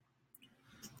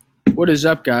What is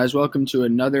up, guys? Welcome to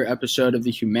another episode of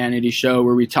the Humanity Show,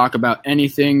 where we talk about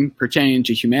anything pertaining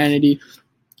to humanity.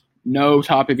 No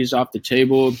topic is off the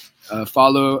table.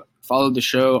 Follow the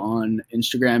show on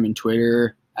Instagram and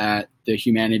Twitter at the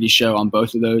Humanity Show on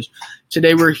both of those.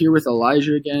 Today we're here with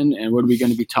Elijah again, and what are we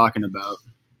going to be talking about?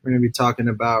 We're going to be talking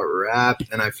about rap,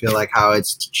 and I feel like how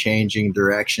it's changing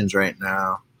directions right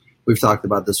now. We've talked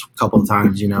about this a couple of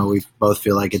times. We both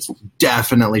feel like it's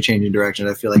definitely changing directions.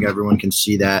 I feel like everyone can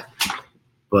see that.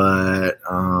 But,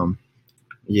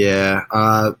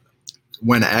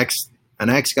 when an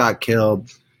ex got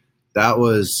killed, that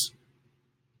was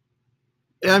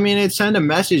 – it sent a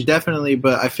message definitely,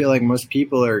 but I feel like most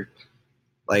people are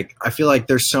 – I feel like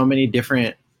there's so many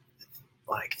different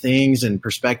things and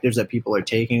perspectives that people are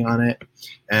taking on it.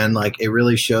 And, it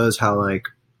really shows how,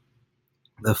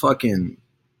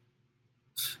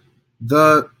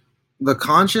 the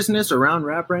consciousness around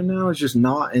rap right now is just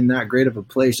not in that great of a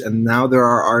place. And now there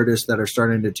are artists that are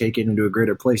starting to take it into a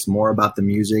greater place, more about the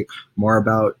music, more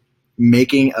about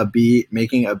making a beat,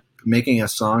 making a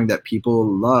song that people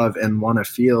love and want to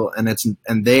feel. And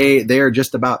they are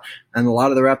just about, and a lot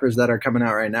of the rappers that are coming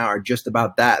out right now are just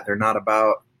about that. They're not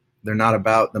about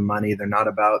the money. They're not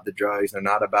about the drugs. They're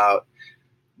not about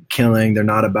killing. They're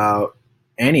not about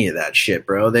any of that shit,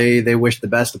 bro. They wish the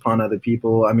best upon other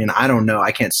people. I don't know.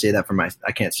 I can't say that for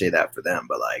them,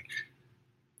 but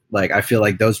I feel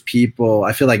like those people,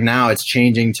 I feel like now it's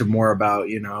changing to more about,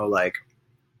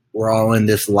 we're all in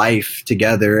this life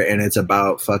together and it's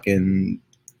about fucking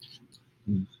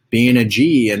being a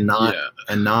G and not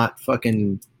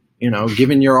fucking,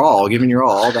 giving your all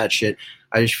that shit.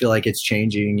 I just feel like it's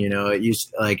changing, it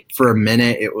used for a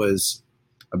minute it was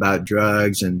about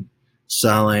drugs and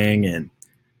selling and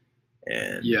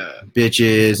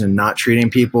bitches and not treating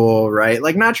people right,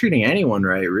 not treating anyone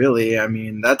right, really.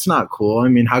 That's not cool.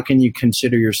 How can you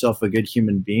consider yourself a good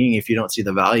human being if you don't see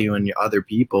the value in other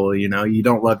people? You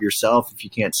don't love yourself if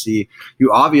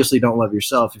you obviously don't love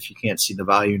yourself if you can't see the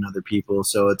value in other people.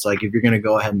 So it's if you're going to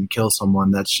go ahead and kill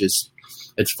someone, that's just,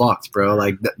 it's fucked, bro.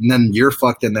 And then you're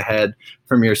fucked in the head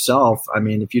from yourself.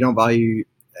 If you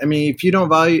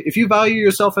value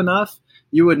yourself enough,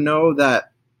 you would know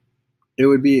that it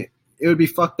would be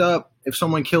fucked up if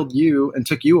someone killed you and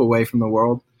took you away from the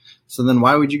world. So then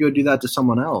why would you go do that to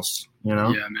someone else, Yeah,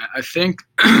 man. I think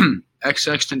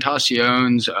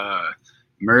XXXTentacion's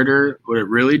murder, what it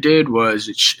really did was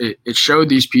it showed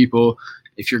these people,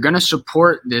 if you're going to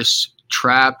support this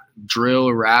trap,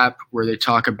 drill, rap, where they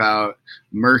talk about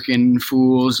murking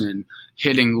fools and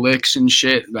hitting licks and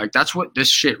shit, that's what this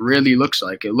shit really looks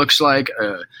like. It looks like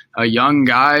a young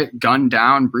guy gunned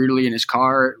down brutally in his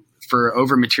car for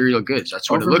over material goods. That's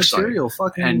what it looks like.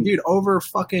 Over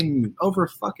fucking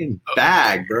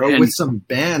bag, bro, with some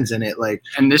bands in it.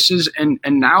 And this is, and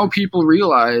now people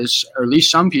realize, or at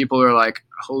least some people are like,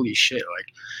 holy shit.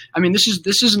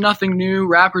 This is nothing new.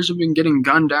 Rappers have been getting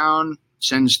gunned down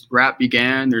since rap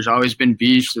began. There's always been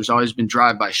beefs. There's always been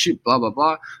drive-by shoot, blah, blah,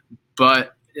 blah.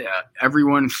 But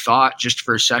everyone thought just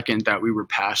for a second that we were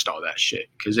past all that shit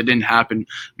because it didn't happen.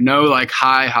 No,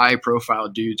 high profile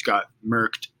dudes got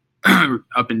murked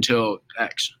up until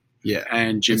X,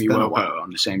 and Jimmy Wopo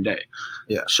on the same day,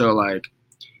 So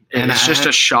it's just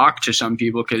a shock to some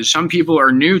people because some people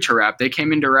are new to rap. They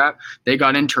came into rap, they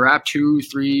got into rap 2-3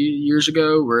 years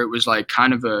ago, where it was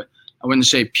kind of a, I wouldn't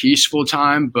say peaceful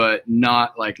time, but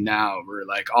not like now. Where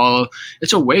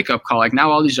it's a wake up call.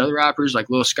 Now all these other rappers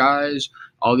Lil Skies,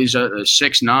 all these other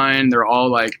 6ix9ine, they're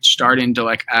all starting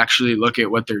to actually look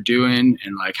at what they're doing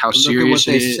and how serious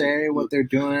what they say, what they're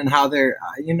doing, how they're,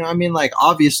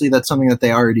 obviously that's something that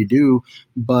they already do,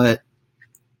 but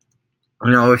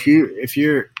if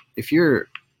you're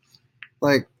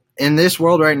in this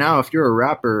world right now, if you're a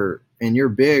rapper and you're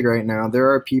big right now, there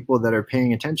are people that are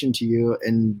paying attention to you,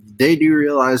 and they do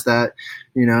realize that,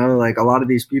 a lot of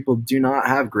these people do not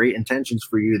have great intentions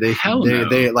for you. They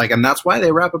and that's why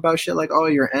they rap about shit oh,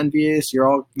 you're envious, you're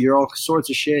all sorts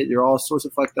of shit, you're all sorts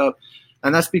of fucked up,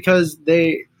 and that's because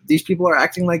these people are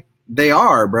acting like they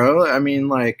are, bro.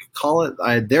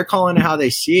 They're calling it how they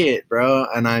see it, bro,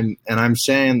 and I'm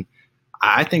saying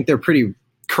I think they're pretty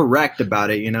correct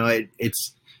about it.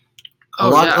 It's a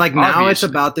lot now obviously. It's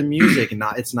about the music and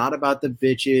it's not about the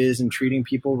bitches and treating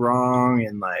people wrong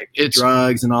and it's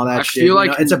drugs and all that shit. Feel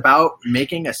it's about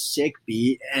making a sick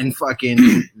beat and fucking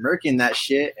murking that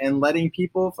shit and letting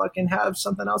people fucking have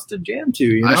something else to jam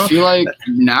to. I feel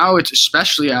now it's,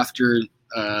 especially after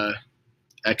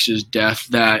X's death,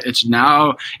 that it's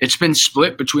been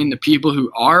split between the people who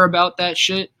are about that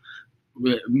shit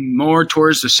more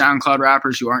towards the SoundCloud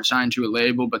rappers who aren't signed to a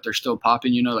label, but they're still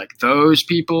popping, you know, like those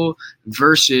people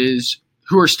versus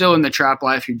who are still in the trap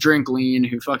life, who drink lean,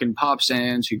 who fucking pop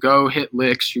sands, who go hit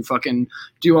licks, who fucking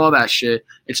do all that shit.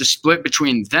 It's a split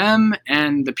between them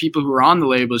and the people who are on the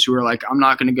labels who are like, I'm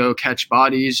not going to go catch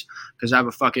bodies because I have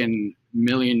a fucking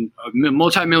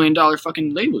multi-million dollar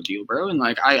fucking label deal, bro. And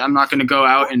like, I'm not going to go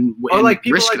out and or like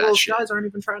people risk like that those shit. guys aren't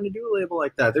even trying to do a label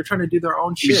like that. They're trying to do their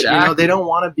own shit. Exactly. You know, they don't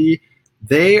want to be.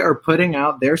 They are putting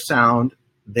out their sound.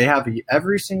 They have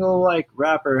every single like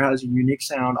rapper has a unique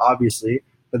sound, obviously,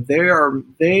 but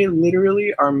they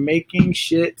literally are making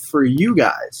shit for you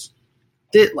guys.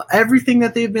 Everything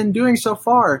that they've been doing so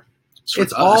far,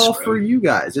 it's all for you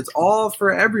guys. It's all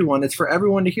for everyone. It's for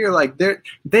everyone to hear. Like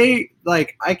they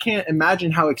like I can't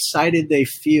imagine how excited they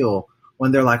feel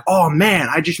when they're like, oh man,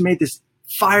 I just made this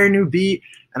fire new beat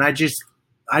and I just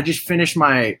finished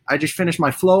my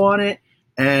flow on it.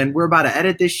 And we're about to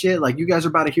edit this shit. Like you guys are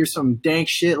about to hear some dank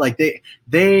shit. Like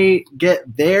they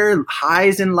get their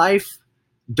highs in life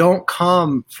don't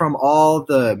come from all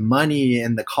the money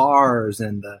and the cars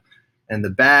and the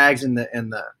bags and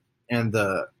the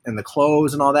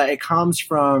clothes and all that. It comes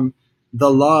from the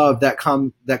love that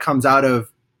comes out of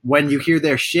when you hear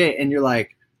their shit and you're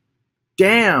like,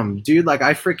 damn, dude, like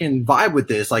I freaking vibe with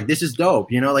this. Like this is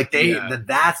dope, you know? Like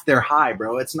that's their high,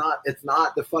 bro. It's not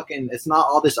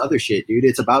all this other shit, dude.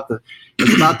 It's about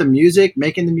the music,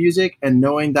 making the music and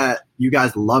knowing that you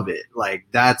guys love it. Like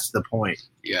that's the point.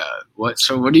 Yeah. What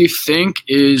do you think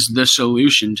is the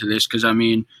solution to this? Cuz I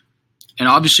mean, and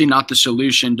obviously not the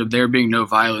solution to there being no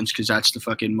violence, because that's the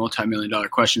fucking multi-million-dollar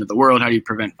question of the world. How do you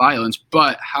prevent violence?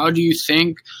 But how do you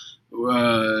think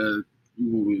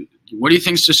what do you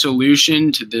think is the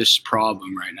solution to this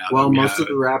problem right now? Well, most of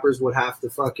the rappers would have to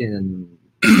fucking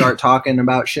start talking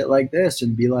about shit like this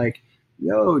and be like,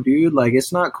 yo, dude, like,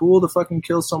 it's not cool to fucking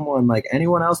kill someone. Like,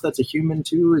 anyone else that's a human,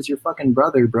 too, is your fucking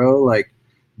brother, bro. Like,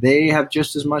 they have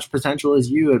just as much potential as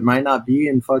you. It might not be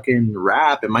in fucking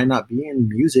rap. It might not be in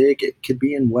music. It could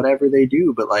be in whatever they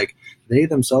do. But, like, they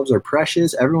themselves are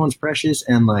precious. Everyone's precious.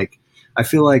 And, like, I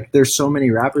feel like there's so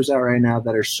many rappers out right now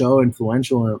that are so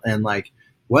influential and like,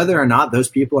 whether or not those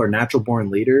people are natural born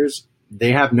leaders,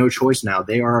 they have no choice now.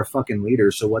 They are a fucking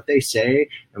leader. So what they say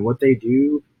and what they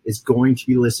do is going to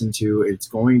be listened to. It's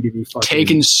going to be fucking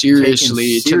taken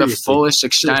seriously to the fullest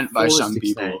extent by some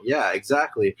people. Yeah,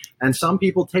 exactly. And some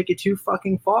people take it too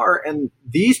fucking far. And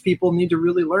these people need to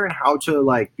really learn how to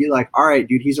like be like, all right,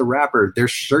 dude, he's a rapper.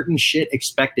 There's certain shit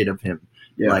expected of him.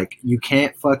 Yeah. Like you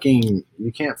can't fucking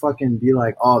be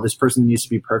like, oh, this person needs to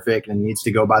be perfect and needs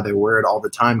to go by their word all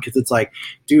the time. Cause it's like,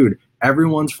 dude,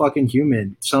 everyone's fucking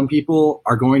human. Some people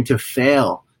are going to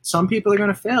fail. Some people are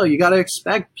going to fail. You got to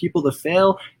expect people to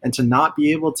fail and to not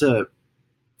be able to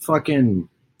fucking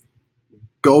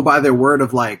go by their word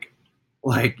of like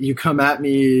you come at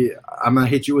me, I'm going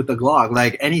to hit you with the Glock.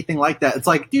 Like anything like that. It's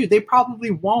like, dude, they probably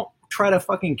won't try to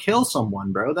fucking kill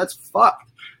someone, bro. That's fucked.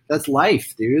 That's life,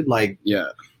 dude. Like, yeah.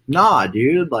 Nah,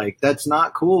 dude. Like, that's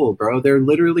not cool, bro. They're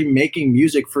literally making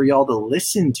music for y'all to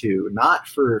listen to, not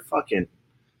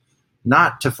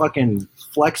to fucking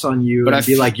flex on you and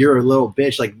be like, you're a little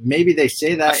bitch. Like, maybe they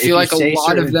say that. I feel like a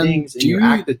lot of them things and you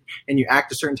act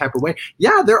a certain type of way.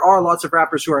 Yeah, there are lots of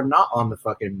rappers who are not on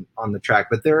the track,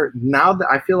 but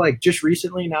I feel like just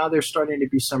recently now there's starting to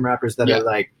be some rappers that are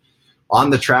like on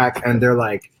the track and they're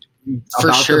like,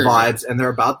 about the vibes and they're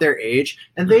about their age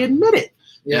and they admit it,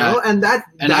 you know, and that's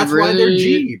why they're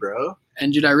G, bro.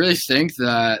 And dude, I really think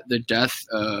that the death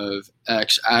of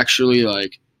X actually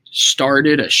like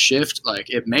started a shift. Like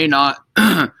it may not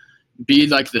be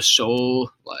like the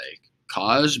sole like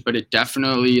cause, but it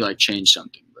definitely like changed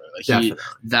something, bro. Like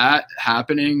that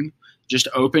happening just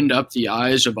opened up the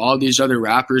eyes of all these other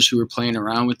rappers who were playing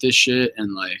around with this shit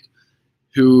and like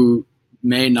who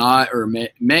may or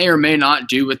may not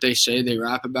do what they say they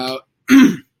rap about,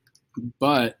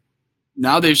 but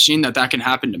now they've seen that can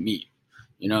happen to me,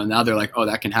 you know. Now they're like, oh,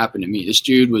 that can happen to me. This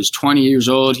dude was 20 years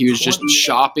old. He was just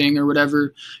shopping or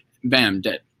whatever. Bam,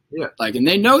 dead. Yeah. Like, and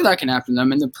they know that can happen to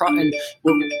them. And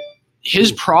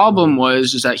his problem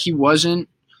is that he wasn't,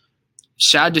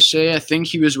 sad to say, I think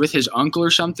he was with his uncle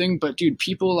or something. But dude,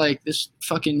 people like this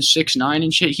fucking 6ix9ine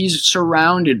and shit, he's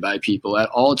surrounded by people at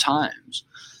all times.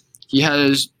 He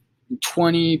has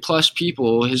 20 plus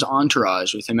people, his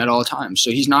entourage with him at all times.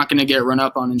 So he's not going to get run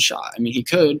up on and shot. I mean, he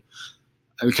could.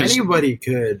 Anybody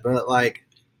could,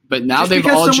 but now they've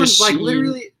all just like seen,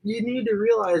 literally, you need to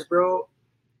realize, bro,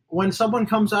 when someone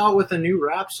comes out with a new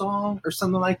rap song or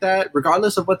something like that,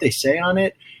 regardless of what they say on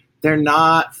it, they're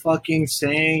not fucking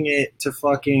saying it to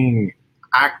fucking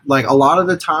act. Like a lot of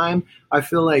the time, I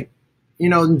feel like you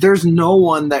know, there's no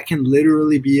one that can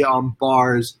literally be on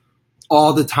bars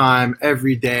all the time,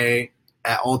 every day,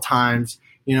 at all times.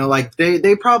 You know, like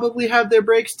they probably have their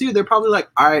breaks too. They're probably like,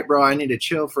 all right, bro, I need to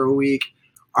chill for a week.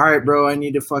 All right, bro, I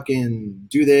need to fucking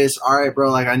do this. All right,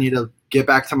 bro, like I need to get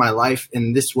back to my life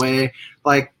in this way.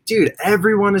 Like, dude,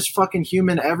 everyone is fucking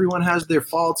human. Everyone has their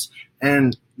faults.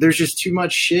 And there's just too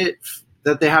much shit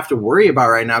that they have to worry about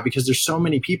right now because there's so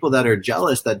many people that are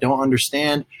jealous that don't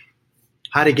understand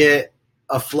how to get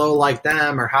a flow like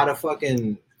them or how to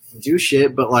fucking do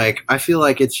shit. But like, I feel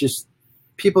like it's just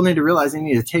people need to realize they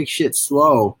need to take shit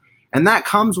slow. And that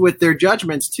comes with their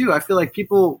judgments too. I feel like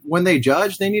people, when they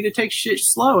judge, they need to take shit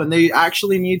slow and they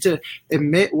actually need to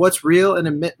admit what's real and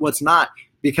admit what's not,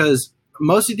 because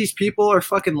most of these people are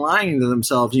fucking lying to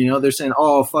themselves. You know, they're saying,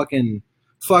 oh, fucking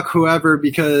fuck whoever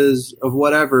because of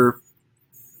whatever.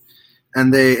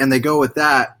 And they go with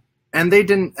that, and they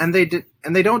don't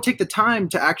take the time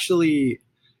to actually,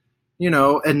 you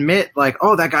know, admit like,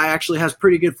 oh, that guy actually has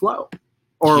pretty good flow,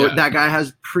 or that guy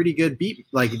has pretty good beat.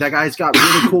 Like that guy's got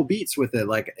really cool beats with it.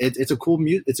 Like it's a cool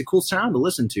it's a cool sound to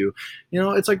listen to. You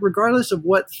know, it's like regardless of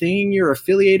what thing you're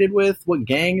affiliated with, what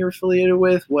gang you're affiliated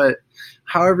with,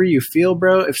 however you feel,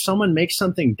 bro. If someone makes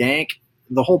something dank,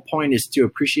 the whole point is to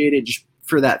appreciate it just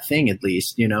for that thing at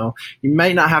least, you know. You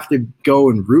might not have to go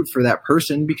and root for that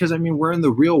person because, I mean, we're in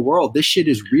the real world. This shit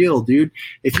is real, dude.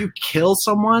 If you kill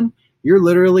someone, you're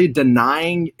literally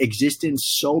denying existence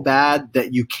so bad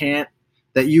that you can't,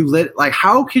 like,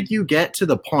 how could you get to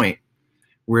the point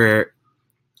where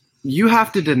you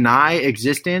have to deny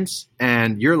existence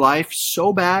and your life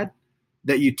so bad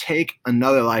that you take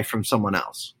another life from someone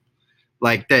else?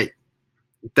 Like that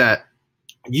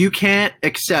you can't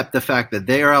accept the fact that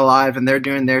they are alive and they're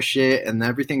doing their shit and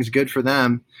everything's good for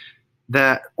them,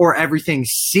 or everything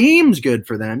seems good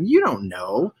for them. You don't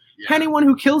know. Yeah. Anyone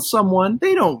who kills someone,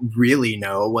 they don't really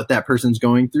know what that person's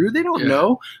going through. They don't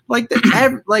know. Like,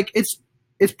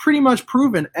 it's pretty much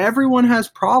proven. Everyone has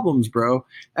problems, bro.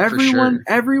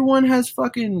 Everyone has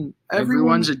fucking.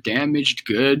 Everyone's a damaged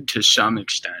good to some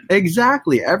extent.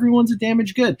 Exactly. Everyone's a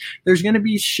damaged good. There's going to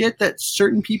be shit that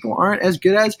certain people aren't as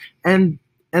good as, and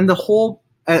the whole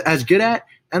as good at,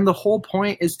 and the whole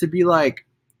point is to be like,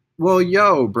 well,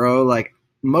 yo, bro, like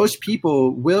most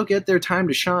people will get their time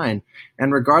to shine,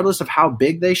 and regardless of how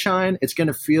big they shine, it's going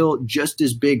to feel just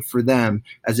as big for them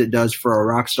as it does for a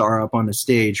rock star up on the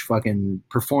stage fucking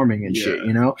performing and shit,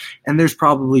 you know? And there's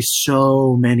probably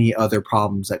so many other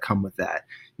problems that come with that.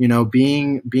 You know,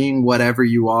 being whatever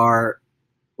you are,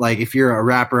 like if you're a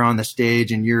rapper on the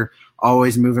stage and you're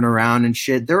always moving around and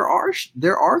shit, there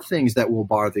are things that will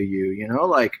bother you, you know?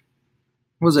 Like,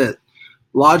 was it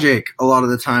Logic? A lot of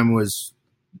the time was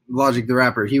Logic the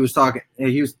rapper. He talked.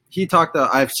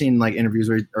 I've seen like interviews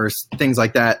or things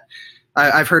like that.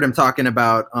 I've heard him talking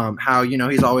about how, you know,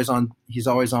 he's always on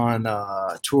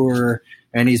tour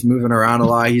and he's moving around a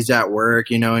lot. He's at work,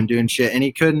 you know, and doing shit. And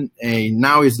he couldn't.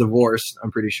 Now he's divorced,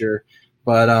 I'm pretty sure.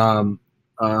 But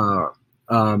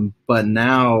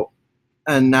now.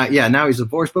 And now he's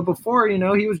divorced. But before, you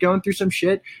know, he was going through some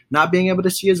shit, not being able to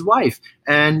see his wife.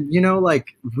 And, you know,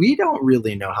 like, we don't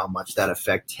really know how much that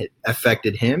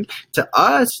affected him. To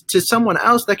us, to someone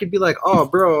else, that could be like, oh,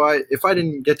 bro, if I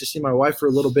didn't get to see my wife for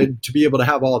a little bit to be able to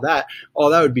have all that, oh,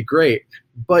 that would be great.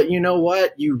 But you know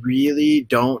what? You really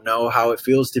don't know how it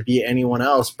feels to be anyone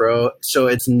else, bro. So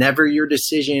it's never your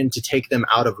decision to take them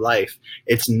out of life.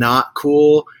 It's not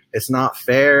cool. It's not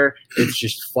fair. It's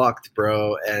just fucked,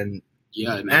 bro.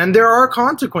 Yeah, man. And there are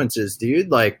consequences, dude.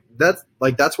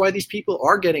 That's why these people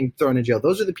are getting thrown in jail.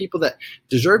 Those are the people that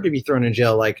deserve to be thrown in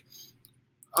jail. Like,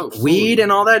 weed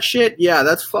and all that shit. Yeah,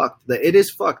 that's fucked. It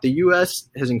is fucked. The U.S.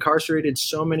 has incarcerated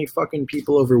so many fucking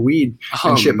people over weed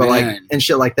and shit, and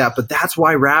shit like that. But that's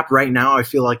why rap right now, I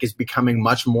feel like, is becoming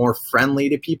much more friendly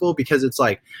to people, because it's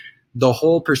like the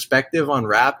whole perspective on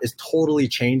rap is totally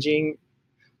changing.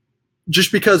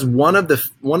 Just because one of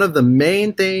the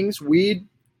main things weed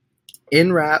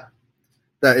in rap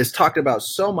that is talked about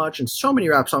so much in so many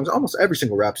rap songs, almost every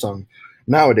single rap song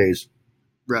nowadays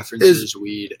references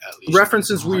weed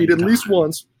at least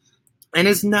once, and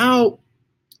is now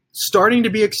starting to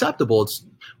be acceptable. It's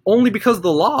only because of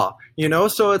the law, you know?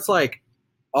 So it's like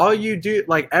all you do,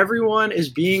 like everyone is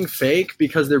being fake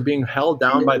because they're being held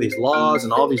down by these laws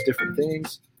and all these different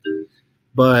things.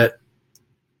 But,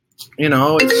 you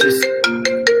know, it's just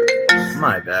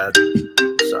my bad.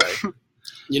 Sorry.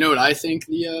 You know what I think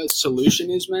the solution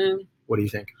is, man? What do you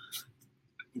think?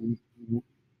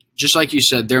 Just like you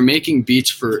said, they're making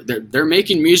beats they're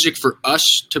making music for us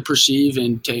to perceive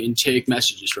and take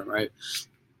messages from, right?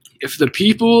 If the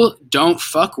people don't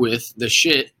fuck with the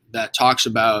shit that talks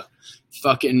about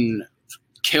fucking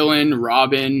killing,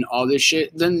 robbing, all this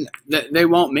shit, then they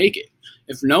won't make it.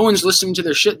 If no one's listening to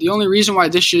their shit, the only reason why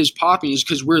this shit is popping is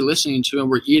because we're listening to it and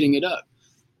we're eating it up.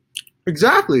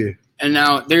 Exactly. And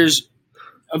now there's,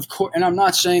 of course, and I'm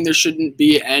not saying there shouldn't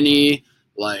be any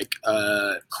like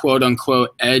quote unquote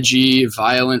edgy,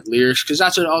 violent lyrics, because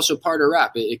that's also part of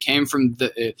rap. It comes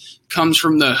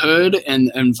from the hood,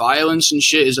 and violence and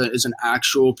shit is an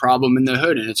actual problem in the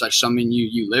hood, and it's like something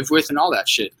you live with and all that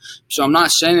shit. So I'm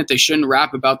not saying that they shouldn't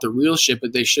rap about the real shit,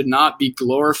 but they should not be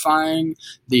glorifying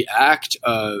the act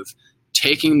of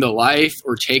taking the life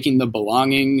or taking the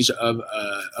belongings of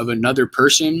another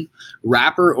person,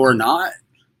 rapper or not.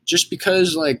 Just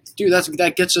because, like, dude,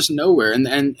 that gets us nowhere. And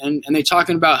they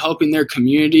talking about helping their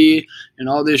community and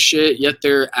all this shit, yet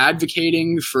they're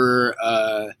advocating for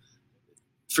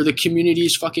the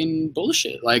community's fucking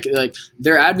bullshit. Like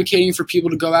they're advocating for people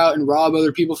to go out and rob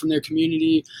other people from their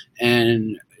community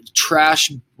and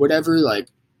trash whatever. Like,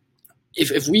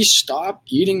 if we stop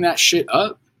eating that shit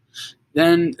up,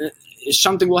 then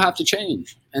something will have to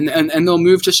change, and they'll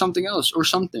move to something else or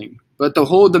something. But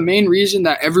the main reason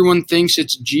that everyone thinks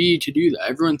it's G to do that,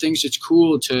 everyone thinks it's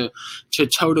cool to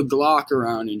tote a Glock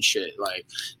around and shit. Like,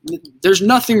 there's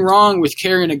nothing wrong with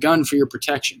carrying a gun for your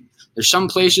protection. There's some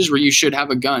places where you should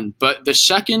have a gun, but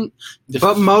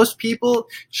but most people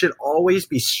should always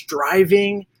be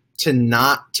striving to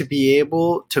not to be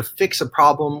able to fix a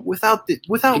problem without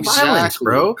violence,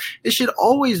 bro. It should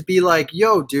always be like,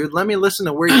 yo, dude, let me listen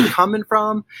to where you're coming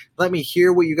from. Let me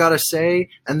hear what you got to say.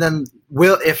 And then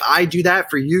if I do that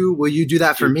for you, will you do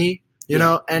that for me? You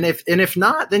know? And if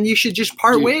not, then you should just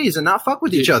part ways and not fuck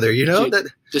with each other. You know, that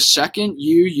the second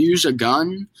you use a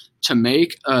gun to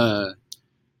make a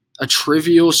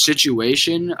trivial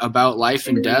situation about life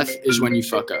and death is when you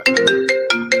fuck up.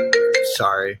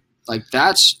 Sorry. Like,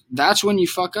 that's when you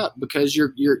fuck up, because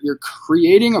you're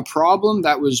creating a problem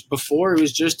that was before it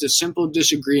was just a simple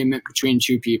disagreement between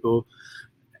two people,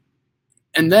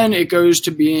 and then it goes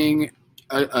to being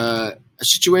a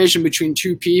situation between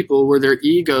two people where their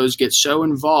egos get so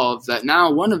involved that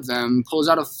now one of them pulls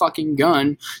out a fucking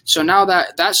gun. So now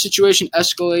that situation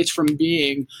escalates from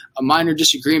being a minor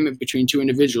disagreement between two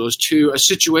individuals to a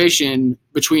situation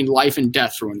between life and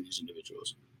death for one of these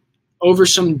individuals over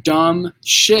some dumb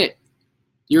shit.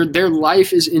 Their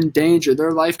life is in danger.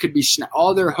 Their life could be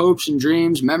all their hopes and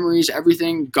dreams, memories,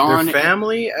 everything gone. Their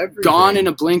family, everything. Gone in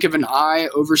a blink of an eye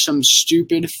over some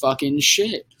stupid fucking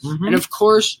shit. Mm-hmm. And of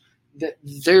course,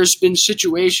 there's been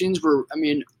situations where, I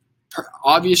mean,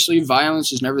 obviously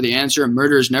violence is never the answer and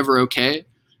murder is never okay.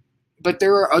 But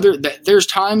there's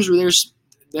times where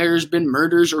there's been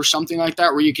murders or something like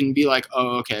that where you can be like,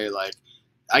 oh, okay, like,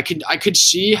 I could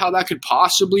see how that could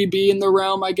possibly be in the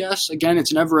realm, I guess. Again,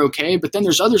 it's never okay. But then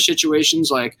there's other situations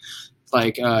like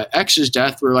X's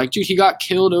death where, like, dude, he got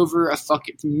killed over a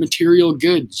fucking material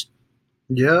goods.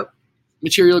 Yep.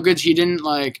 Material goods. He didn't,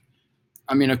 like,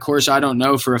 I mean, of course, I don't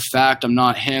know for a fact. I'm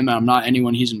not him. I'm not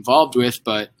anyone he's involved with.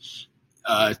 But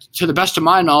to the best of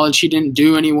my knowledge, he didn't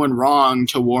do anyone wrong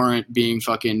to warrant being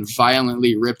fucking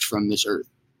violently ripped from this earth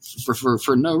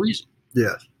for no reason.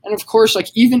 Yeah. And of course, like,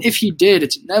 even if he did,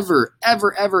 it's never,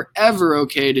 ever, ever, ever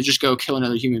okay to just go kill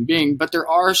another human being. But there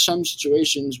are some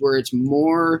situations where it's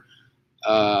more,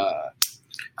 I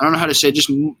don't know how to say,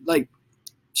 just like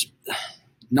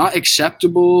not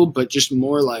acceptable, but just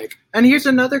more like. And here's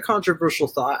another controversial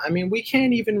thought. I mean, we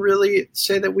can't even really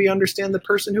say that we understand the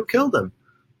person who killed him.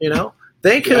 You know,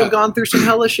 they could have gone through some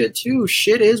hella shit too.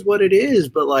 Shit is what it is.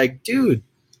 But, like, dude.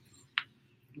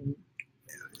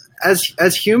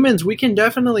 As humans, we can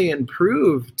definitely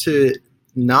improve to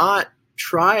not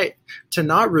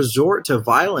resort to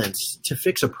violence to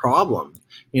fix a problem.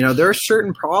 You know, there are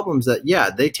certain problems that,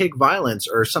 they take violence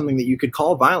or something that you could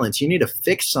call violence. You need to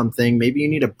fix something. Maybe you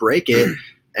need to break it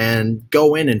and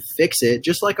go in and fix it.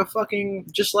 Just like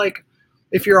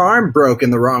if your arm broke in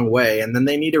the wrong way and then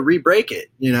they need to re-break it,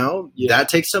 you know, that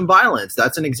takes some violence.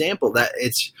 That's an example that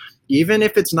it's, even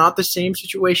if it's not the same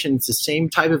situation, it's the same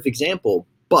type of example.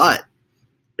 But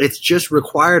it's just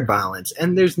required violence.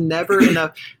 And there's never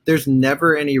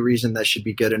any reason that should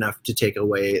be good enough to take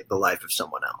away the life of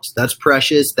someone else. That's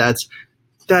precious. That's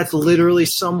literally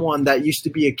someone that used to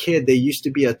be a kid. They used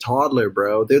to be a toddler,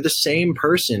 bro. They're the same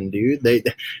person, dude.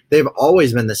 They've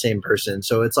always been the same person.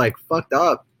 So it's like fucked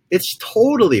up. It's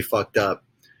totally fucked up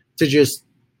to just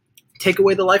take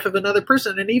away the life of another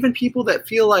person. And even people that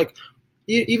feel like,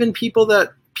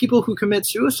 people who commit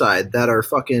suicide that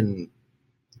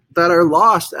are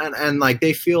lost and like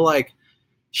they feel like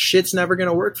shit's never going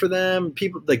to work for them.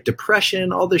 People like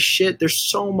depression, all this shit. There's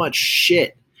so much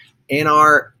shit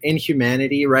in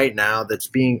humanity right now that's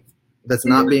being that's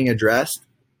not being addressed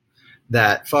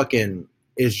that fucking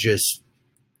is just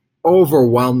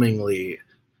overwhelmingly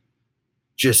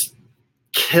just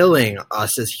killing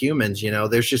us as humans. You know,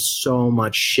 there's just so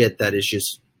much shit that is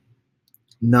just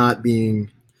not being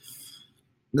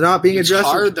It's addressed.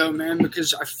 hard though, man,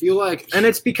 because I feel like, and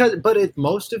it's because,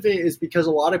 most of it is because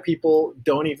a lot of people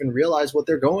don't even realize what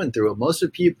they're going through.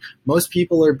 Most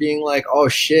people are being like, oh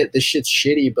shit, this shit's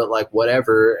shitty, but like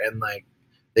whatever, and like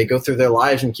they go through their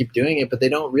lives and keep doing it, but they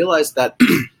don't realize that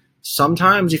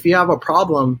sometimes if you have a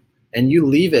problem and you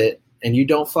leave it and you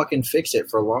don't fucking fix it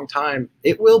for a long time,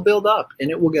 it will build up and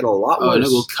it will get a lot worse. And it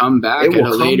will come back at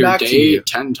a later date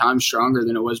 10 times stronger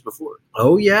than it was before.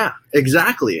 Oh yeah,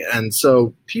 exactly. And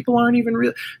so people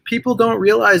don't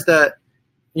realize that,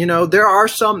 you know, there are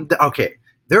some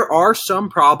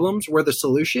problems where the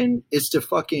solution is to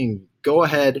fucking go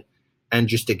ahead and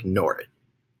just ignore it.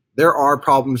 There are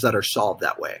problems that are solved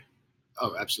that way.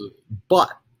 Oh, absolutely. But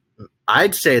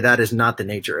I'd say that is not the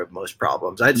nature of most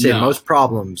problems. I'd say most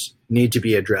problems need to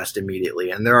be addressed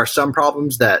immediately. And there are some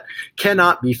problems that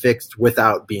cannot be fixed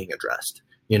without being addressed,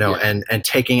 you know, and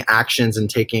taking actions and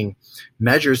taking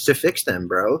measures to fix them,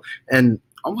 bro. And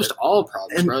almost all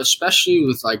problems, bro, especially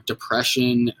with like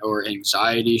depression or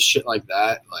anxiety, shit like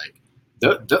that. Like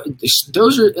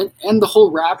those are, and the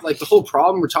whole rap, like the whole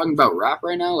problem we're talking about rap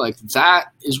right now, like that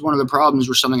is one of the problems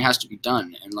where something has to be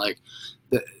done. And like,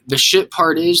 the shit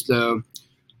part is, though,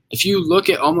 if you look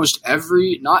at almost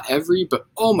not every, but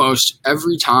almost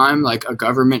every time like a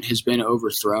government has been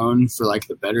overthrown for like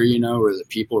the better, you know, or the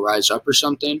people rise up or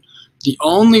something, the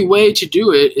only way to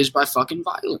do it is by fucking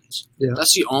violence. Yeah.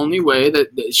 That's the only way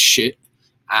that this shit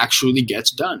actually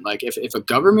gets done. Like if a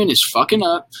government is fucking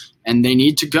up and they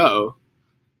need to go,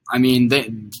 I mean, they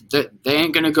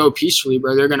ain't going to go peacefully,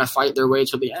 bro. They're going to fight their way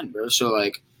to the end, bro. So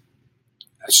like,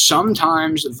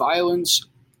 sometimes violence,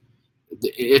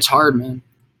 it's hard, man.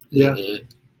 Yeah.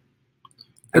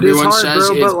 Everyone hard, says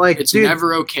bro, but like, it's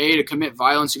never okay to commit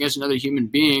violence against another human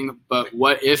being, but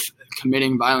what if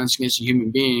committing violence against a human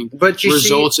being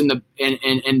results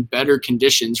in better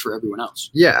conditions for everyone else?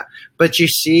 Yeah. But you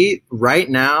see, right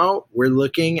now we're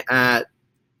looking at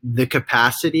the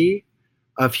capacity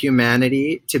of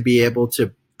humanity to be able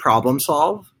to problem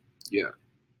solve. Yeah.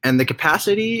 And the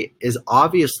capacity is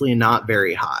obviously not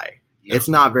very high. No. It's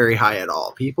not very high at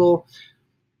all. People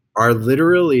are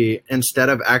literally, instead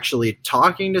of actually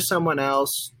talking to someone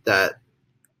else that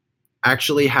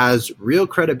actually has real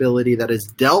credibility, that has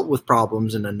dealt with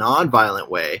problems in a non-violent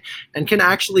way, and can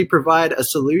actually provide a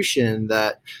solution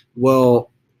that will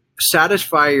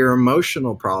satisfy your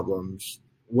emotional problems,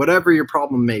 whatever your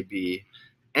problem may be,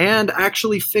 and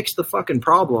actually fix the fucking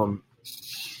problem.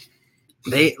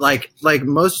 They like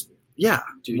most, yeah.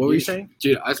 Dude, what were you saying?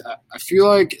 Dude, I feel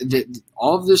like that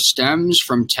all of this stems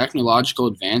from technological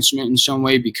advancement in some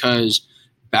way, because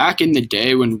back in the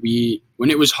day when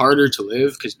it was harder to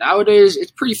live, because nowadays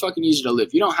it's pretty fucking easy to live.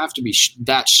 You don't have to be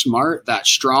that smart, that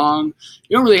strong.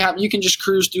 You don't really have. You can just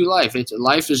cruise through life.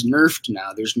 Life is nerfed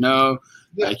now. There's no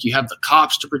like, you have the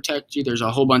cops to protect you. There's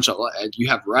a whole bunch of, you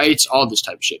have rights, all this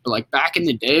type of shit. But like back in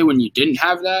the day when you didn't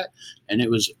have that, and it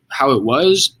was how it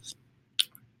was.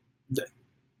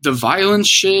 The violence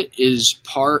shit is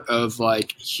part of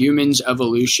like humans'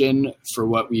 evolution for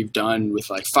what we've done with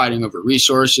like fighting over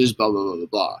resources, blah blah blah blah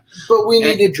blah. But we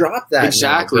need to drop that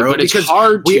exactly, now, bro, but it's because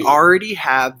hard. We already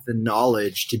have the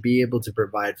knowledge to be able to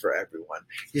provide for everyone.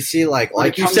 You see, like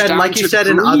you said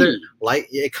in other, like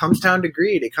it comes down to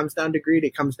greed. It comes down to greed.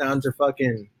 It comes down to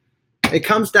fucking. It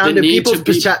comes down to people's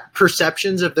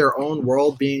perceptions of their own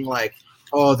world being like,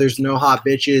 oh, there's no hot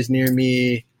bitches near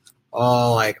me.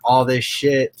 Oh, like all this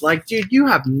shit. Like, dude, you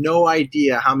have no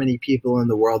idea how many people in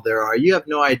the world there are. You have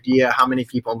no idea how many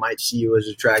people might see you as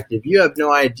attractive. You have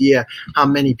no idea how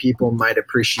many people might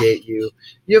appreciate you.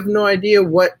 You have no idea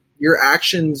what your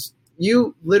actions.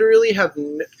 You literally have.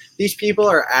 These people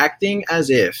are acting as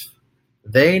if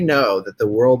they know that the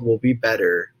world will be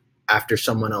better after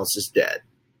someone else is dead.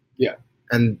 Yeah.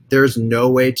 And there's no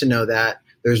way to know that.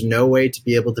 There's no way to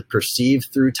be able to perceive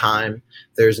through time.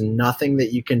 There's nothing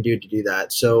that you can do to do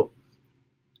that. So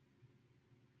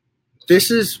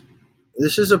this is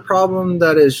a problem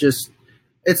that is just,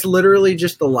 it's literally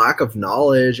just the lack of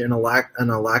knowledge and a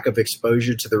lack of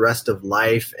exposure to the rest of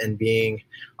life, and being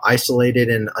isolated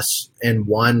in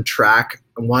one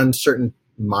certain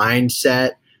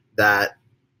mindset that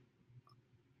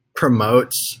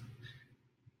promotes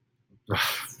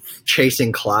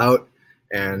chasing clout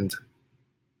and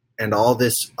all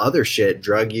this other shit,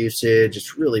 drug usage.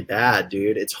 It's really bad,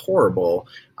 dude. It's horrible.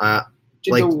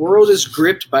 Dude, Like, the world is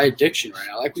gripped by addiction right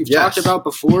now. Like we've talked about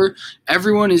before,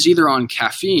 everyone is either on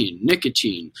caffeine,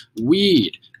 nicotine,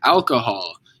 weed,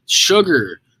 alcohol,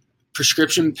 sugar,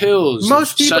 prescription pills,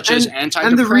 most people, such as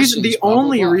antidepressants. And the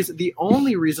blah.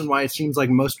 only reason why it seems like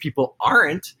most people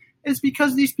aren't is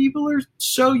because these people are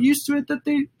so used to it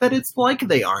that it's like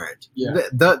they aren't. Yeah.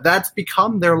 That's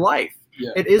become their life.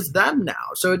 Yeah. It is them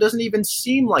now. So it doesn't even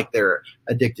seem like they're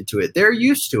addicted to it. They're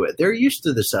used to it. They're used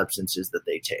to the substances that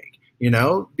they take, you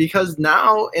know, because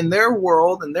now in their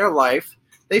world, in their life,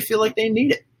 they feel like they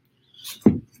need it.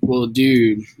 Well,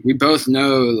 dude, we both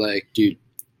know, like, dude,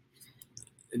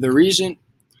 the reason,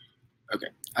 okay,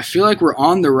 I feel like we're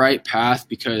on the right path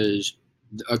because,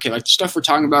 okay, like the stuff we're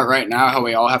talking about right now, how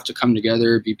we all have to come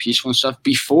together, be peaceful and stuff.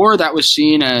 Before that was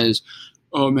seen as,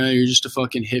 oh man, you're just a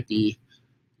fucking hippie.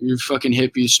 You're a fucking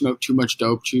hippie. Smoked too much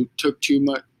dope. Took too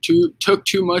much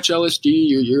LSD.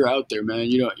 You're out there, man.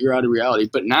 You know, you're out of reality.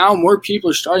 But now more people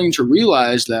are starting to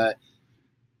realize that,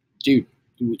 dude.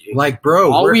 Like,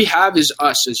 bro, all we have is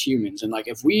us as humans, and like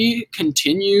if we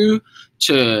continue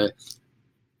to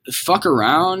fuck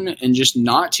around and just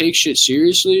not take shit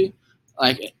seriously,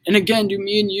 like, and again, dude,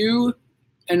 me and you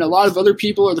and a lot of other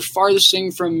people are the farthest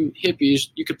thing from hippies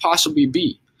you could possibly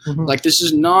be. Mm-hmm. Like, this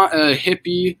is not a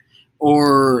hippie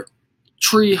or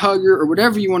tree hugger or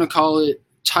whatever you want to call it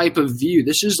type of view.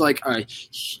 This is like a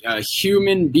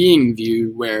human being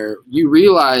view where you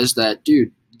realize that,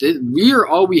 dude, we are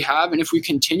all we have, and if we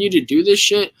continue to do this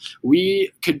shit,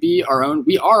 we are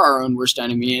our own worst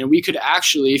enemy, and we could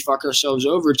actually fuck ourselves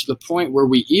over to the point where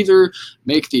we either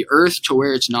make the earth to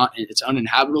where it's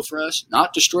uninhabitable for us,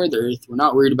 not destroy the earth. We're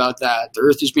not worried about that. The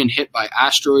earth has been hit by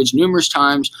asteroids numerous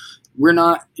times. We're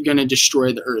not going to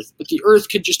destroy the earth, but the earth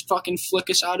could just fucking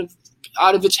flick us out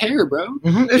of its hair, bro.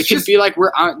 Mm-hmm. It could be like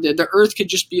the earth could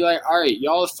just be like, all right,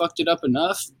 y'all have fucked it up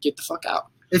enough. Get the fuck out.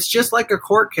 It's just like a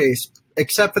court case,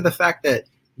 except for the fact that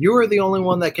you are the only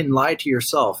one that can lie to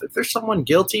yourself. If there's someone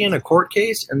guilty in a court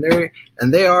case and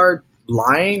they are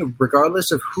lying, regardless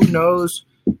of who knows,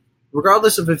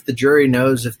 regardless of if the jury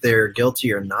knows if they're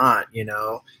guilty or not, you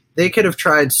know, they could have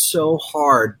tried so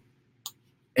hard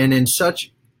and in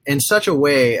such a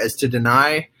way as to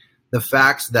deny the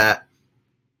facts that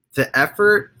the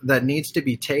effort that needs to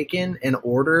be taken in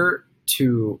order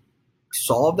to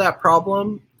solve that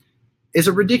problem is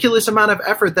a ridiculous amount of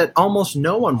effort that almost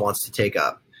no one wants to take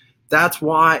up. That's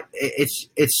why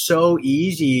it's so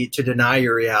easy to deny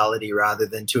your reality rather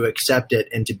than to accept it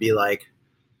and to be like,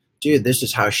 dude, this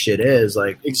is how shit is.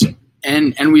 Like,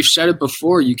 and we've said it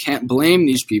before, you can't blame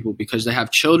these people because they have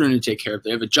children to take care of.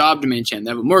 They have a job to maintain.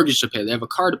 They have a mortgage to pay. They have a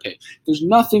car to pay. There's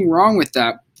nothing wrong with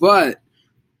that. But,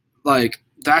 like,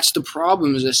 that's the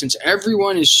problem, is that since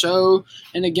everyone is so,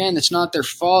 and again, it's not their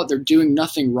fault. They're doing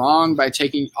nothing wrong by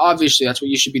taking, obviously, that's what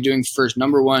you should be doing first.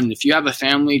 Number one, if you have a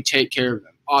family, take care of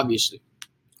them. Obviously.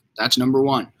 That's number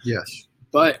one. Yes.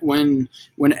 But when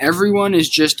everyone is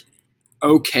just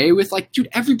okay with, like, dude,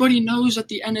 everybody knows that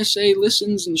the NSA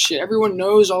listens and shit. Everyone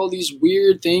knows all these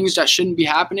weird things that shouldn't be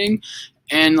happening.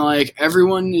 And, like,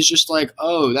 everyone is just like,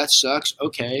 oh, that sucks.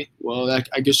 Okay, well,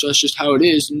 I guess that's just how it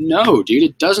is. No, dude,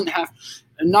 it doesn't have –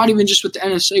 not even just with the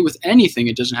NSA, with anything,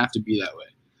 it doesn't have to be that way.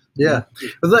 Yeah.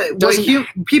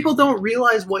 People don't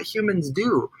realize what humans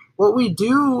do. What we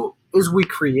do is we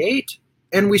create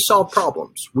and we solve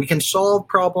problems. We can solve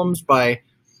problems by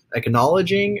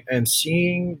acknowledging and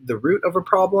seeing the root of a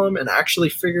problem and actually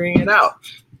figuring it out.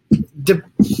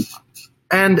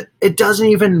 And it doesn't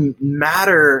even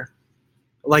matter,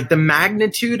 like, the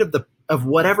magnitude of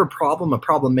whatever problem a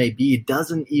problem may be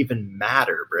doesn't even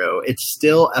matter, bro. It's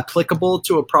still applicable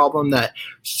to a problem that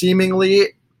seemingly,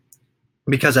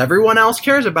 because everyone else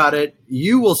cares about it,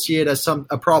 you will see it as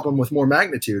a problem with more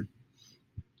magnitude.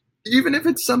 Even if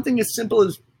it's something as simple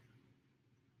as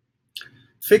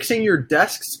fixing your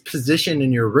desk's position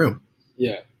in your room.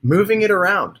 Yeah. Moving it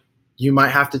around. You might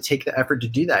have to take the effort to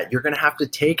do that. You're going to have to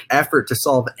take effort to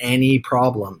solve any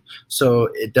problem. So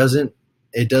it doesn't,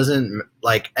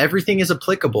 like, everything is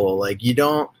applicable. Like, you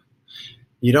don't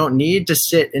need to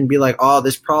sit and be like, oh,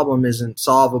 this problem isn't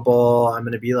solvable. I'm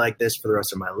going to be like this for the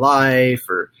rest of my life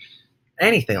or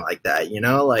anything like that. You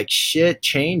know, like, shit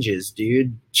changes,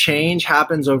 dude. Change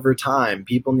happens over time.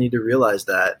 People need to realize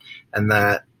that.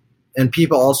 And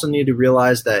people also need to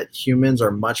realize that humans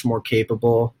are much more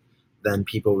capable than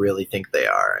people really think they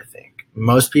are, I think.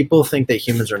 Most people think that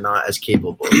humans are not as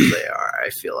capable as they are, I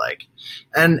feel like.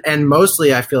 And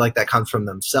mostly I feel like that comes from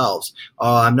themselves.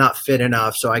 Oh, I'm not fit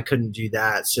enough, so I couldn't do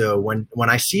that. So when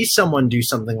I see someone do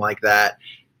something like that,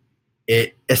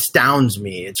 it astounds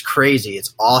me. It's crazy.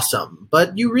 It's awesome.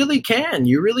 But you really can.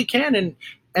 You really can.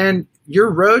 And your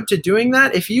road to doing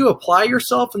that, if you apply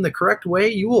yourself in the correct way,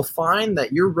 you will find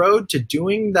that your road to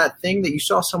doing that thing that you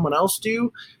saw someone else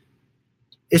do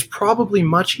is probably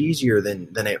much easier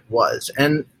than it was.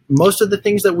 And most of the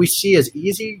things that we see as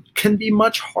easy can be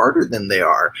much harder than they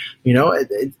are. You know,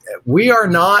 we are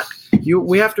not,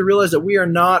 we have to realize that we are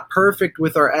not perfect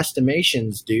with our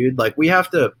estimations, dude. Like we have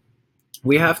to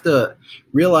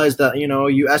realize that, you know,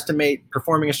 you estimate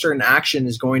performing a certain action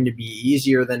is going to be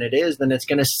easier than it is, then it's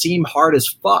going to seem hard as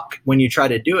fuck when you try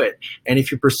to do it. And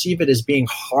if you perceive it as being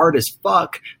hard as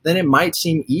fuck, then it might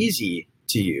seem easy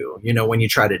to you, you know, when you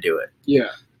try to do it.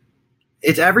 Yeah.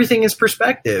 It's everything is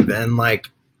perspective. And like,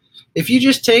 if you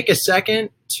just take a second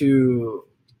to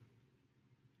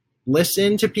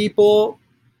listen to people,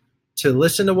 to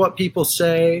listen to what people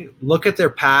say, look at their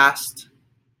past,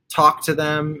 talk to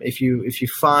them. If you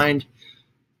find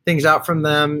things out from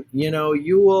them, you know,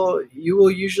 you will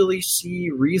usually see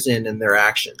reason in their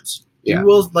actions. Yeah. You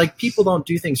will, like, people don't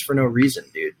do things for no reason,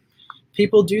 dude.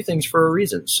 People do things for a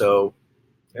reason. So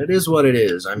it is what it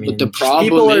is. I mean, but the problem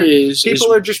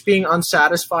people are just being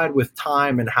unsatisfied with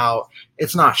time and how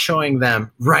it's not showing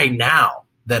them right now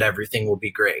that everything will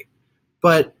be great.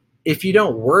 But if you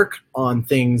don't work on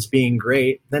things being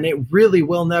great, then it really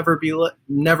will never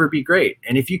be great.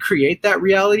 And if you create that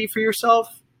reality for yourself,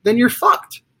 then you're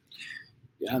fucked.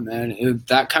 Yeah, man.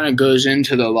 That kind of goes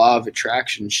into the law of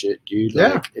attraction shit, dude.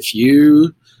 Like, yeah. If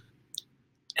you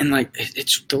and like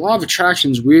it's the law of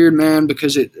attraction is weird, man,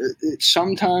 because it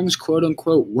sometimes quote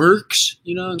unquote works,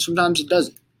 you know, and sometimes it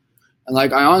doesn't. And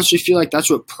like I honestly feel like that's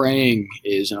what praying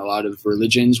is in a lot of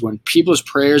religions. When people's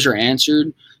prayers are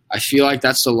answered, I feel like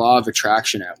that's the law of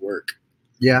attraction at work.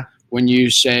 Yeah. When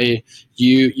you say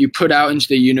you put out into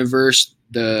the universe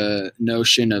the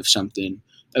notion of something,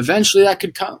 eventually that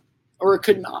could come or it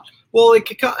could not. Well, it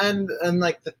could come, and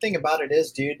like the thing about it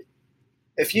is, dude,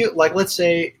 if you like, let's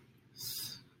say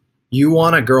you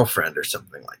want a girlfriend or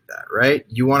something like that, right?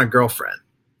 You want a girlfriend.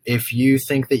 If you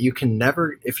think that you can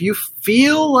never, if you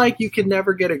feel like you can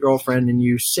never get a girlfriend and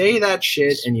you say that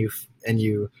shit and you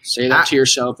say that to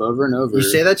yourself over and over. You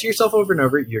say that to yourself over and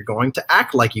over, you're going to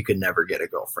act like you could never get a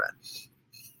girlfriend.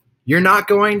 You're not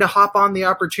going to hop on the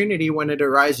opportunity when it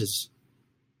arises.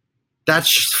 That's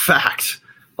just fact.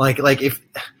 Like if,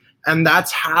 and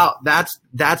that's how,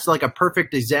 that's like a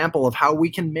perfect example of how we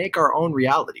can make our own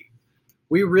reality.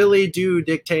 We really do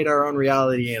dictate our own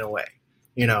reality in a way.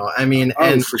 You know, I mean,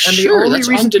 and sure. That's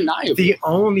undeniable. The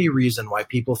only reason why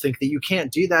people think that you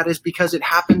can't do that is because it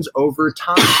happens over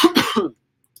time.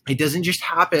 It doesn't just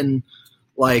happen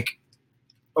like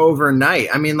overnight.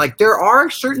 I mean, like there are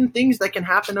certain things that can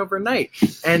happen overnight.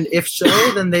 And if so,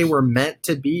 then they were meant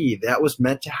to be. That was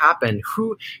meant to happen.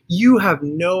 You have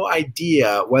no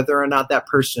idea whether or not that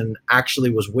person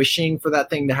actually was wishing for that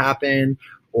thing to happen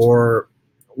or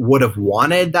would have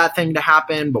wanted that thing to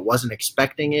happen but wasn't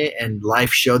expecting it, and life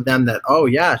showed them that, oh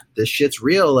yeah, this shit's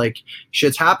real, like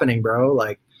shit's happening, bro.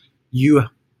 Like you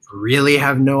really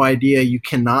have no idea. You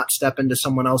cannot step into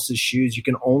someone else's shoes. You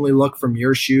can only look from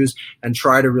your shoes and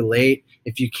try to relate.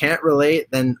 If you can't relate,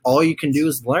 then all you can do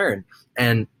is learn.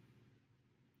 And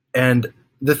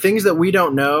the things that we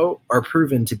don't know are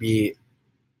proven to be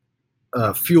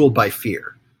fueled by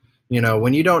fear. You know,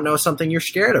 when you don't know something, you're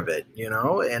scared of it, you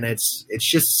know, and it's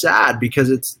just sad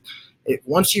because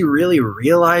once you really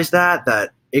realize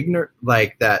that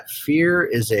fear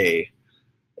is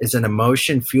an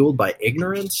emotion fueled by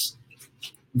ignorance,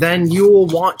 then you will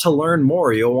want to learn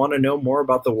more. You'll want to know more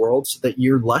about the world so that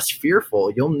you're less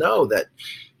fearful. You'll know that,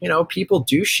 you know, people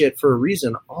do shit for a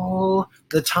reason all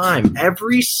the time.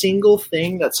 Every single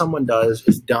thing that someone does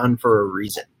is done for a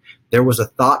reason. There was a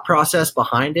thought process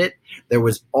behind it. There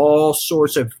was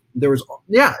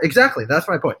yeah, exactly. That's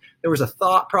my point. There was a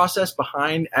thought process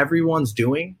behind everyone's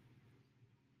doing.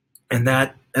 And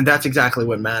that's exactly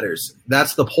what matters.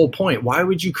 That's the whole point. Why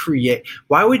would you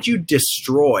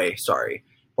destroy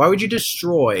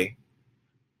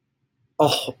a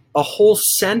whole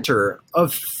center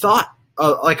of thought,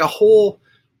 like a whole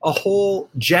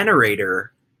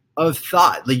generator of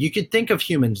thought? Like you could think of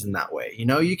humans in that way. You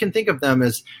know, you can think of them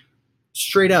as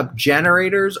straight up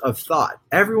generators of thought.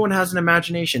 Everyone has an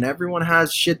imagination. Everyone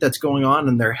has shit that's going on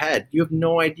in their head. You have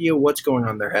no idea what's going on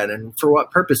in their head and for what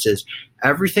purposes.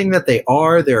 Everything that they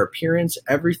are, their appearance,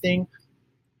 everything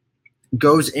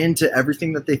goes into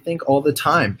everything that they think all the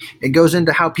time. It goes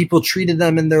into how people treated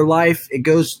them in their life. It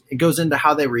goes into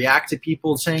how they react to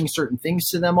people saying certain things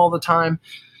to them all the time.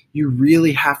 You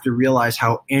really have to realize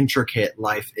how intricate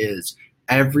life is.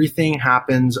 Everything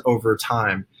happens over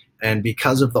time. And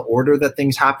because of the order that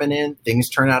things happen in, things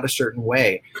turn out a certain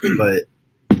way. But,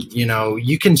 you know,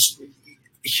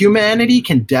 humanity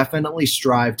can definitely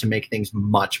strive to make things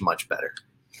much, much better.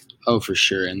 Oh, for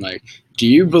sure. And like, do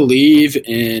you believe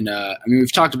in, I mean,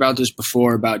 we've talked about this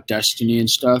before about destiny and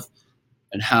stuff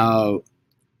and how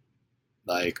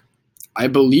like, I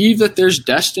believe that there's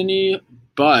destiny,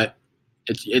 but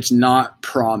it's not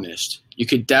promised. You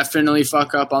could definitely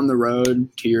fuck up on the road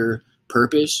to your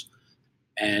purpose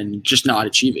and just not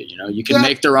achieve it. You know, you can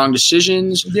make the wrong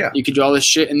decisions. Yeah. You could do all this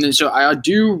shit. And then, so I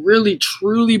do really,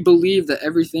 truly believe that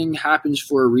everything happens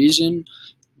for a reason.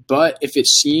 But if it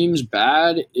seems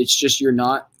bad, it's just you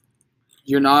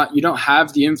don't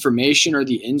have the information or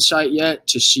the insight yet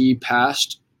to see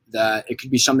past that it could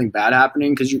be something bad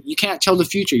happening, because you can't tell the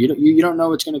future. You don't know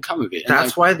what's going to come of it. And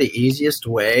that's why the easiest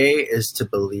way is to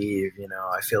believe. You know,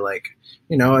 I feel like,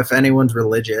 you know, if anyone's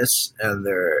religious and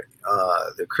they're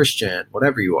Christian,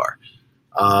 whatever you are,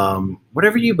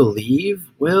 whatever you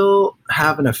believe will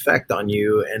have an effect on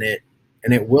you, and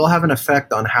it will have an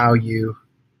effect on how you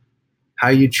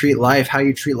treat life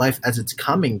as it's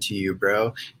coming to you,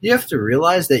 bro. You have to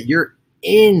realize that you're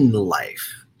in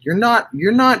life. You're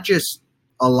not just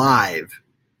alive.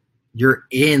 You're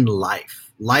in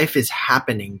life. Life is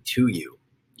happening to you.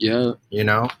 Yeah. You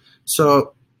know?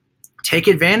 So take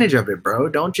advantage of it, bro.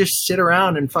 Don't just sit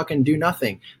around and fucking do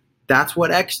nothing. That's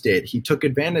what X did. He took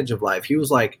advantage of life. He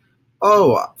was like,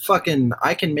 oh, fucking,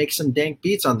 I can make some dank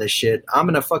beats on this shit. I'm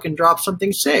going to fucking drop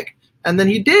something sick. And then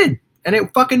he did. And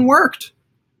it fucking worked.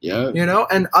 Yeah. You know,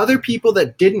 and other people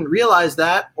that didn't realize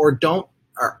that or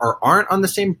aren't on the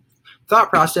same thought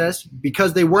process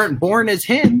because they weren't born as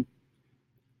him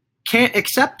can't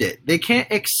accept it. They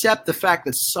can't accept the fact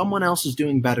that someone else is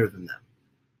doing better than them.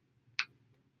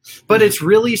 But it's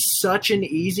really such an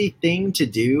easy thing to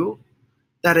do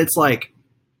that it's like,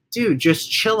 dude,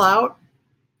 just chill out.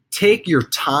 Take your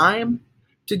time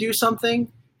to do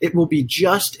something. It will be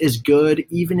just as good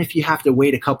even if you have to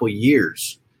wait a couple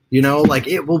years. You know, like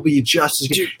it will be just as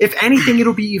good. If anything,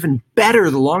 it'll be even better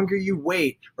the longer you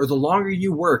wait or the longer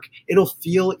you work. It'll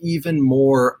feel even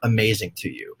more amazing to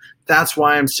you. That's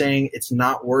why I'm saying it's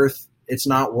not worth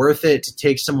it to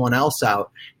take someone else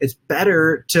out. It's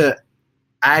better to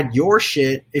add your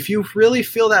shit. If you really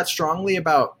feel that strongly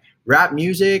about rap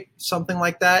music, something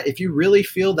like that, if you really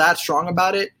feel that strong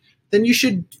about it, then you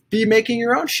should be making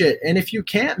your own shit. And if you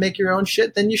can't make your own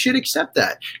shit, then you should accept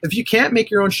that. If you can't make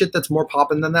your own shit that's more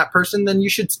poppin' than that person, then you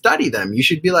should study them. You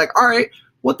should be like, all right,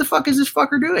 what the fuck is this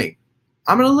fucker doing?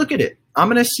 I'm going to look at it. I'm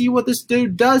going to see what this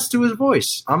dude does to his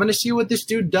voice. I'm going to see what this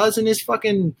dude does in his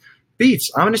fucking beats.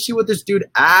 I'm going to see what this dude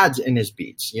adds in his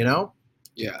beats, you know?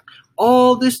 Yeah.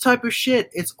 All this type of shit.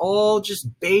 It's all just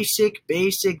basic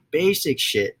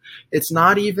shit. It's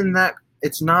not even that.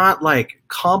 It's not like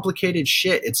complicated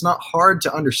shit. It's not hard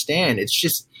to understand. It's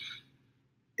just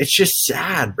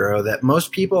sad, bro, that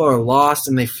most people are lost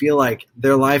and they feel like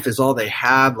their life is all they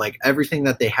have, like everything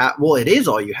that they have. Well, it is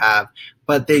all you have,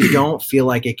 but they don't feel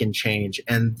like it can change.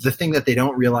 And the thing that they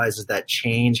don't realize is that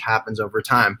change happens over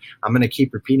time. I'm going to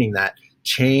keep repeating that.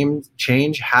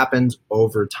 Change happens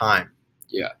over time.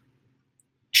 Yeah.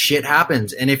 Shit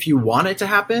happens. And if you want it to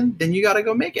happen, then you got to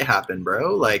go make it happen,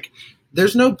 bro. Like,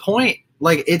 there's no point.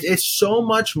 Like, it's so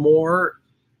much more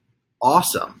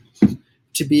awesome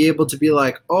to be able to be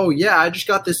like, oh, yeah, I just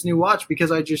got this new watch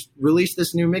because I just released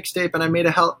this new mixtape and I made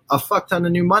a fuck ton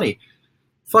of new money.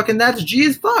 Fucking that's G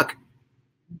as fuck.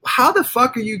 How the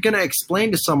fuck are you going to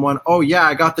explain to someone, oh, yeah,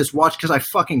 I got this watch because I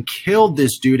fucking killed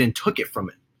this dude and took it from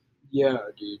him? Yeah,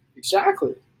 dude.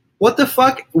 Exactly. What the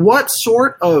fuck? What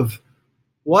sort of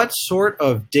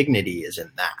dignity is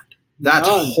in that? That's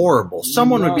horrible.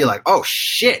 Someone would be like, oh,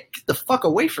 shit, get the fuck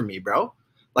away from me, bro.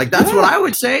 Like, that's what I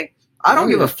would say. I don't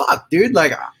give a fuck, dude.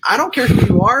 Like, I don't care who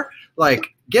you are. Like,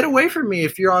 get away from me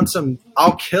if you're on some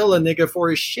I'll kill a nigga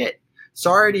for his shit.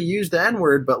 Sorry to use the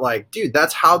N-word, but, like, dude,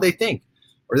 that's how they think.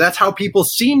 Or that's how people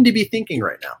seem to be thinking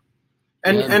right now.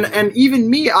 And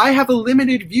even me, I have a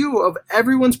limited view of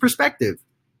everyone's perspective.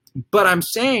 But I'm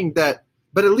saying that,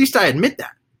 but at least I admit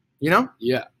that, you know?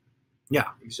 Yeah. Yeah.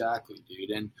 Exactly, dude.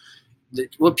 And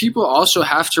what people also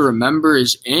have to remember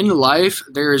is in life,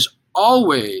 there's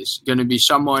always going to be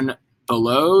someone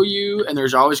below you, and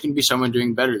there's always going to be someone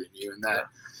doing better than you. And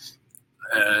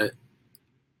that,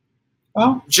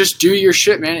 well, just do your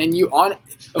shit, man. And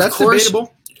that's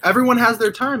debatable. Everyone has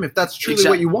their time if that's truly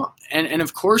what you want. And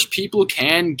of course, people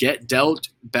can get dealt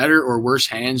better or worse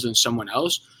hands than someone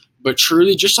else. But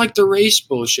truly, just like the race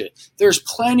bullshit, there's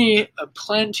plenty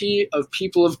of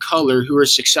people of color who are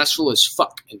successful as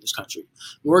fuck in this country.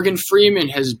 Morgan Freeman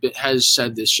has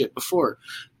said this shit before.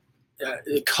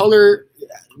 Color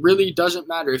really doesn't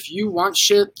matter. If you want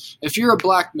shit, if you're a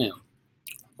black male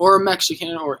or a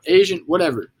Mexican or Asian,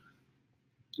 whatever.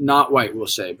 Not white, we'll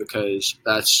say, because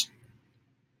that's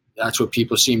what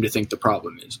people seem to think the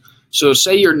problem is. So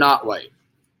say you're not white.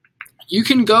 You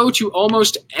can go to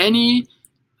almost any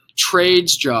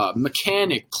trades job,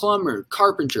 mechanic, plumber,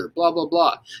 carpenter, blah, blah,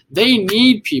 blah. They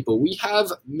need people. We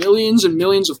have millions and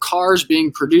millions of cars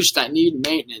being produced that need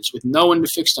maintenance with no one to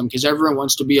fix them because everyone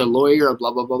wants to be a lawyer or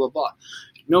blah, blah, blah, blah, blah.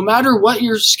 No matter what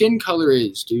your skin color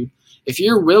is, dude, if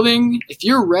you're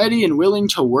ready and willing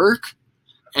to work,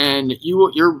 and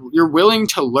you're willing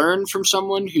to learn from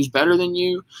someone who's better than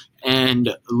you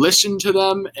and listen to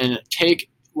them and take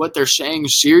what they're saying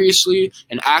seriously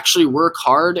and actually work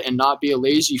hard and not be a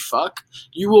lazy fuck,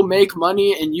 you will make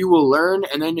money and you will learn,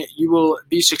 and then you will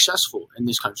be successful in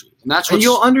this country. And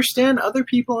you'll understand other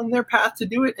people in their path to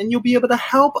do it, and you'll be able to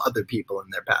help other people in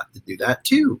their path to do that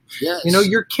too. Yes.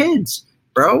 Your kids,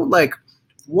 bro, like,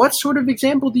 what sort of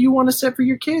example do you want to set for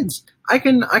your kids? I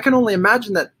can only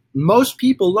imagine that most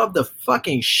people love the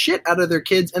fucking shit out of their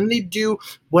kids, and they do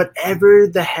whatever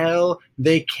the hell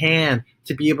they can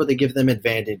to be able to give them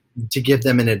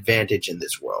an advantage in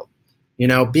this world.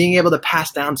 Being able to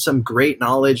pass down some great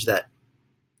knowledge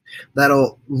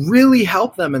that'll really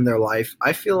help them in their life.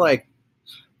 I feel like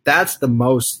that's the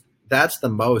best,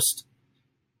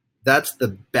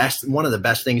 one of the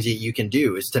best things that you can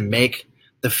do is to make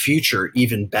the future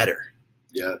even better.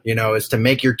 Yeah. Is to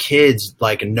make your kids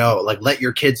let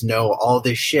your kids know all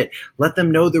this shit. Let them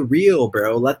know the real,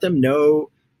 bro. Let them know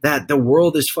that the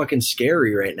world is fucking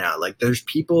scary right now. Like, there's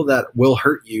people that will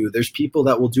hurt you. There's people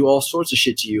that will do all sorts of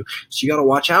shit to you. So you got to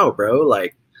watch out, bro.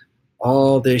 Like,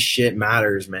 all this shit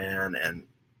matters, man. And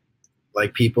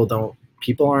like, people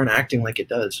aren't acting like it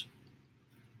does.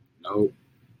 No.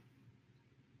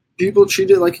 People treat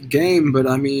it like a game, but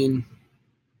I mean,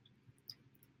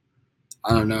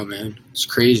 I don't know, man. It's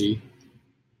crazy.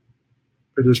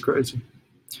 It is crazy.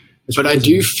 But I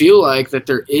do feel like that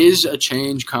there is a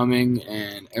change coming,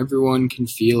 and everyone can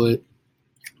feel it.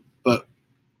 But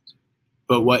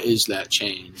what is that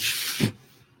change?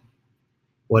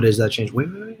 What is that change? Wait.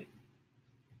 Do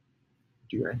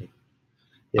you ready?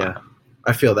 Yeah,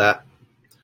 I feel that.